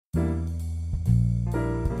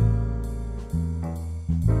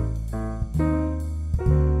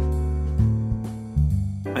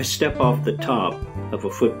I step off the top of a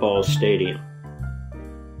football stadium.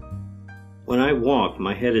 When I walk,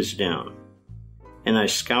 my head is down, and I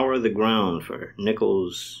scour the ground for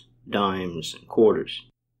nickels, dimes, and quarters.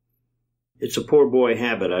 It's a poor boy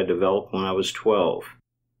habit I developed when I was 12.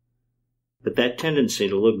 But that tendency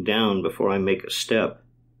to look down before I make a step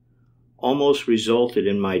almost resulted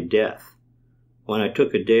in my death when I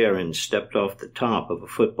took a dare and stepped off the top of a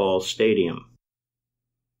football stadium.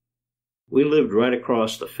 We lived right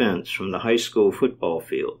across the fence from the high school football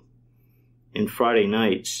field. And Friday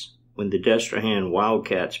nights, when the Destrehan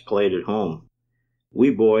Wildcats played at home, we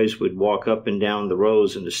boys would walk up and down the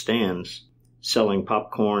rows in the stands, selling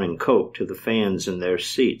popcorn and Coke to the fans in their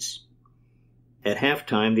seats. At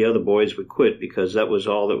halftime, the other boys would quit because that was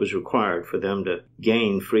all that was required for them to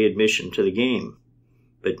gain free admission to the game.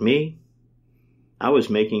 But me, I was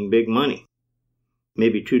making big money,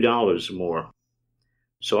 maybe $2 or more.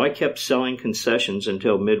 So I kept selling concessions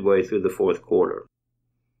until midway through the fourth quarter.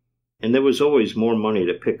 And there was always more money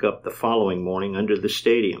to pick up the following morning under the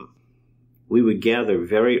stadium. We would gather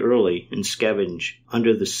very early and scavenge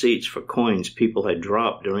under the seats for coins people had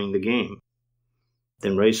dropped during the game,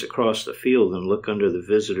 then race across the field and look under the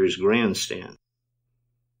visitors' grandstand.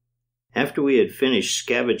 After we had finished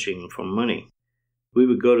scavenging for money, we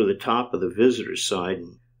would go to the top of the visitors' side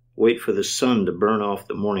and wait for the sun to burn off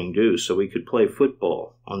the morning dew so we could play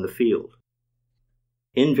football on the field.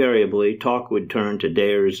 Invariably, talk would turn to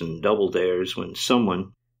dares and double dares when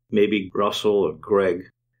someone, maybe Russell or Greg,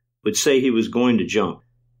 would say he was going to jump,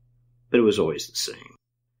 but it was always the same.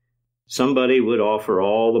 Somebody would offer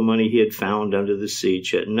all the money he had found under the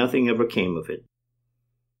seats, yet nothing ever came of it,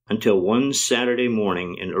 until one Saturday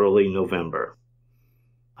morning in early November.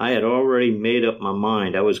 I had already made up my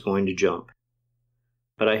mind I was going to jump,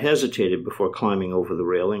 but I hesitated before climbing over the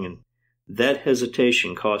railing, and that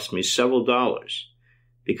hesitation cost me several dollars,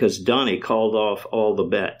 because Donnie called off all the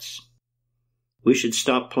bets. We should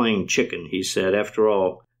stop playing chicken, he said. After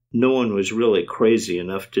all, no one was really crazy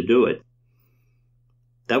enough to do it.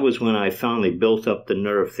 That was when I finally built up the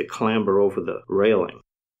nerve to clamber over the railing.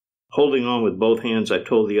 Holding on with both hands, I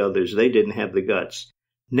told the others they didn't have the guts.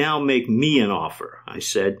 Now make me an offer, I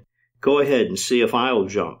said. Go ahead and see if I'll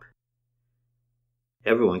jump.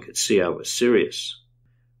 Everyone could see I was serious,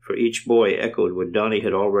 for each boy echoed what Donnie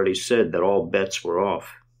had already said, that all bets were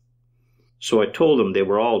off. So I told them they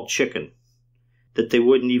were all chicken, that they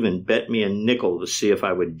wouldn't even bet me a nickel to see if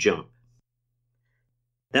I would jump.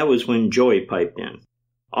 That was when Joey piped in.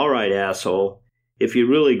 All right, asshole, if you're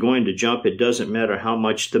really going to jump, it doesn't matter how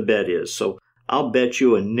much the bet is, so I'll bet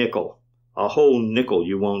you a nickel, a whole nickel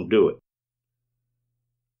you won't do it.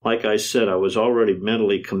 Like I said, I was already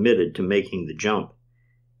mentally committed to making the jump,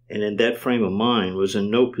 and in that frame of mind was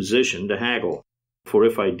in no position to haggle, for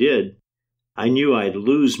if I did, I knew I'd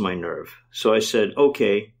lose my nerve. So I said,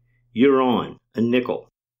 okay, you're on, a nickel.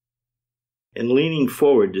 And leaning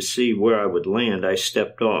forward to see where I would land, I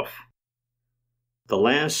stepped off. The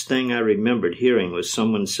last thing I remembered hearing was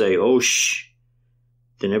someone say, oh, shh.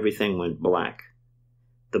 Then everything went black.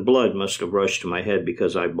 The blood must have rushed to my head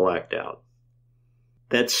because I blacked out.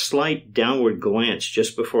 That slight downward glance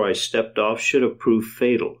just before I stepped off should have proved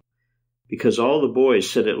fatal, because all the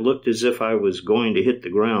boys said it looked as if I was going to hit the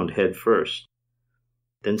ground head first.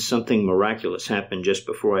 Then something miraculous happened just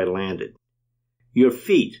before I landed. Your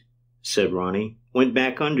feet, said Ronnie, went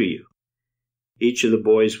back under you. Each of the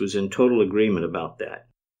boys was in total agreement about that.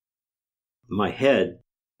 My head,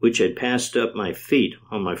 which had passed up my feet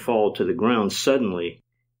on my fall to the ground, suddenly,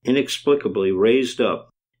 inexplicably raised up,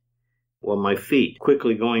 while my feet,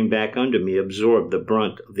 quickly going back under me, absorbed the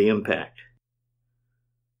brunt of the impact.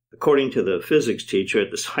 According to the physics teacher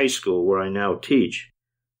at this high school where I now teach,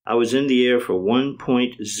 I was in the air for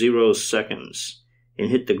 1.0 seconds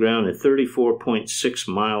and hit the ground at 34.6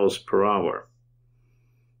 miles per hour.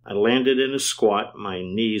 I landed in a squat, my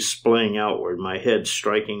knees splaying outward, my head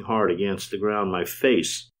striking hard against the ground, my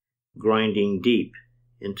face grinding deep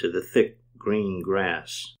into the thick green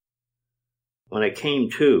grass. When I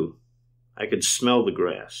came to, I could smell the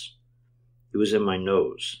grass. It was in my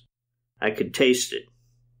nose. I could taste it.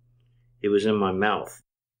 It was in my mouth.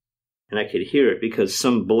 And I could hear it because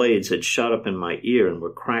some blades had shot up in my ear and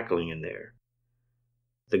were crackling in there.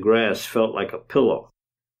 The grass felt like a pillow,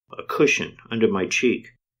 a cushion under my cheek.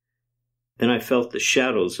 Then I felt the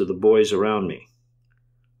shadows of the boys around me.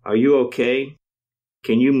 Are you okay?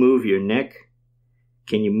 Can you move your neck?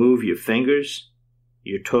 Can you move your fingers?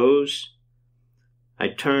 Your toes? I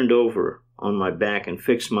turned over on my back and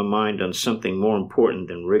fixed my mind on something more important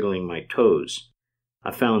than wriggling my toes. I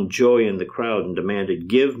found joy in the crowd and demanded,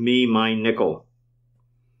 give me my nickel.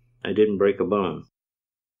 I didn't break a bone.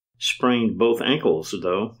 Sprained both ankles,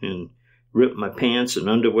 though, and ripped my pants and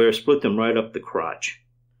underwear, split them right up the crotch.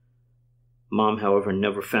 Mom, however,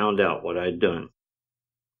 never found out what I'd done.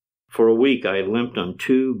 For a week, I limped on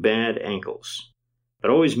 2 bad ankles,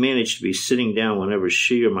 but always managed to be sitting down whenever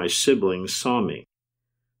she or my siblings saw me.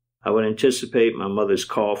 I would anticipate my mother's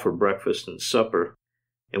call for breakfast and supper,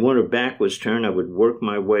 and when her back was turned, I would work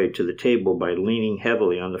my way to the table by leaning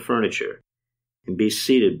heavily on the furniture and be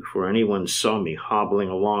seated before anyone saw me hobbling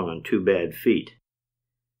along on 2 bad feet.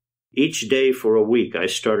 Each day for a week, I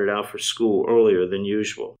started out for school earlier than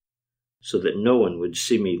usual, so that no one would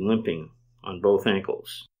see me limping on both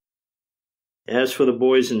ankles. As for the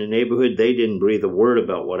boys in the neighborhood, they didn't breathe a word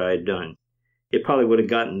about what I had done. It probably would have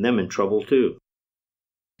gotten them in trouble, too.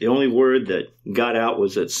 The only word that got out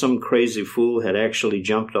was that some crazy fool had actually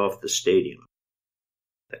jumped off the stadium.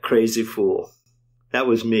 A crazy fool. That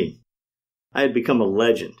was me. I had become a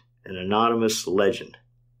legend, an anonymous legend.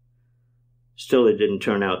 Still, it didn't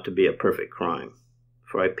turn out to be a perfect crime,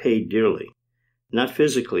 for I paid dearly. Not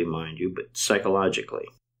physically, mind you, but psychologically.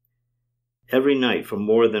 Every night for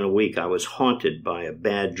more than a week I was haunted by a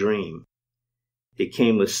bad dream. It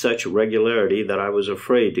came with such regularity that I was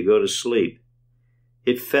afraid to go to sleep.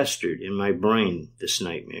 It festered in my brain, this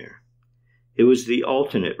nightmare. It was the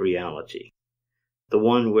alternate reality, the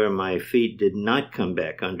one where my feet did not come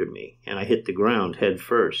back under me and I hit the ground head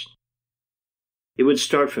first. It would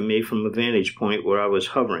start for me from a vantage point where I was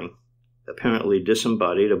hovering, apparently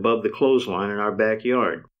disembodied, above the clothesline in our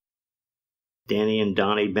backyard. Danny and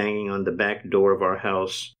Donnie banging on the back door of our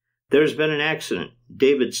house. "There's been an accident.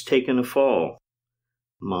 David's taken a fall."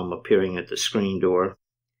 Mom appearing at the screen door.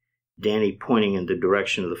 Danny pointing in the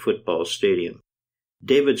direction of the football stadium.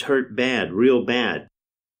 "David's hurt bad, real bad."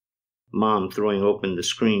 Mom throwing open the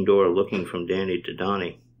screen door, looking from Danny to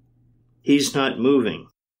Donnie. "He's not moving."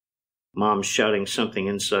 Mom shouting something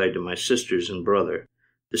inside to my sisters and brother,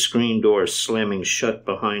 the screen door slamming shut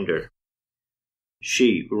behind her.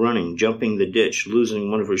 She running, jumping the ditch,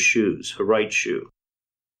 losing one of her shoes, her right shoe.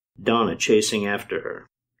 Donna chasing after her.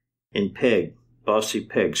 And Peg, Bossy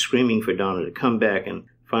Peg, screaming for Donna to come back and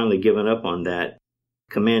finally giving up on that,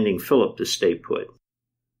 commanding Philip to stay put.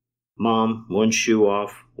 Mom, one shoe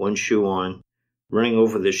off, one shoe on, running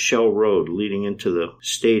over the shell road leading into the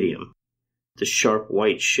stadium. The sharp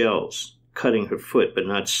white shells, cutting her foot but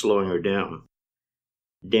not slowing her down.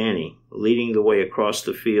 Danny, leading the way across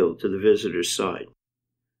the field to the visitor's side.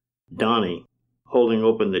 Donnie, holding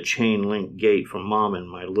open the chain-link gate for Mom and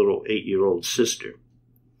my little 8-year-old sister.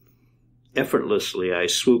 Effortlessly, I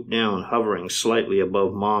swooped down, hovering slightly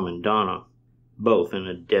above Mom and Donna, both in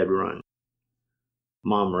a dead run.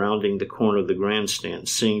 Mom rounding the corner of the grandstand,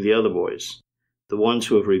 seeing the other boys, the ones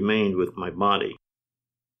who have remained with my body.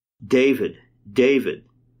 "David! David!"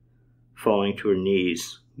 Falling to her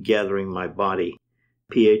knees, gathering my body,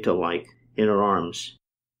 Pieta-like, in her arms.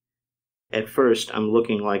 At first, I'm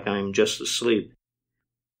looking like I'm just asleep,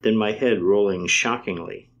 then my head rolling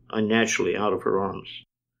shockingly, unnaturally out of her arms,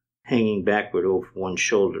 hanging backward over one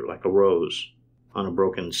shoulder like a rose on a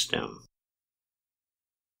broken stem.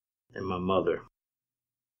 And my mother.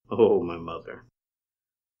 Oh, my mother.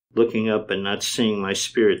 Looking up and not seeing my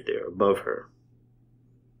spirit there above her.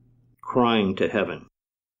 Crying to heaven.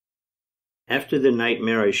 After the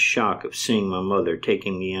nightmarish shock of seeing my mother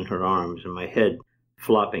taking me in her arms and my head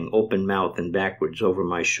flopping open mouth and backwards over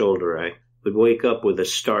my shoulder, I would wake up with a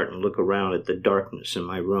start and look around at the darkness in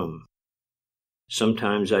my room.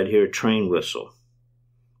 Sometimes I'd hear a train whistle,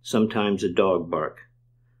 sometimes a dog bark,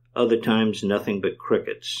 other times nothing but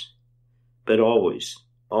crickets. But always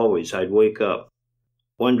I'd wake up,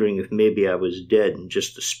 wondering if maybe I was dead and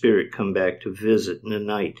just a spirit come back to visit in the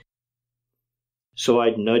night. So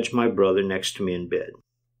I'd nudge my brother next to me in bed,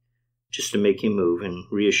 just to make him move and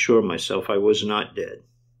reassure myself I was not dead.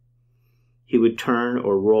 He would turn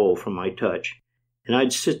or roll from my touch, and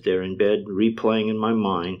I'd sit there in bed replaying in my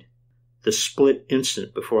mind the split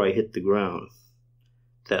instant before I hit the ground.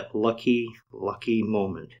 That lucky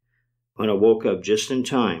moment when I woke up just in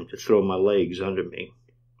time to throw my legs under me.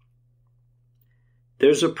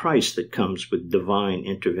 There's a price that comes with divine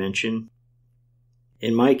intervention.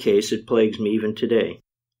 In my case, it plagues me even today.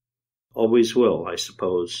 Always will, I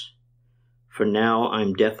suppose. For now,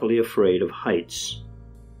 I'm deathly afraid of heights.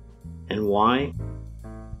 And why?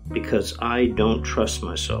 Because I don't trust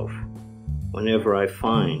myself whenever I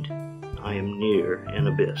find I am near an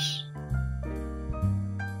abyss.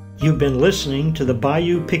 You've been listening to the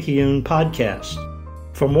Bayou Picayune podcast.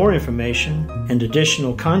 For more information and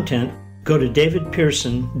additional content, go to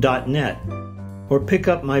davidpearson.net or pick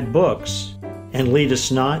up my books, And Lead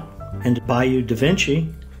Us Not and Bayou Da Vinci,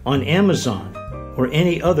 on Amazon or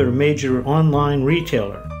any other major online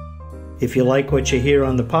retailer. If you like what you hear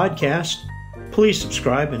on the podcast, please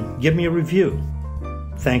subscribe and give me a review.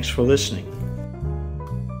 Thanks for listening.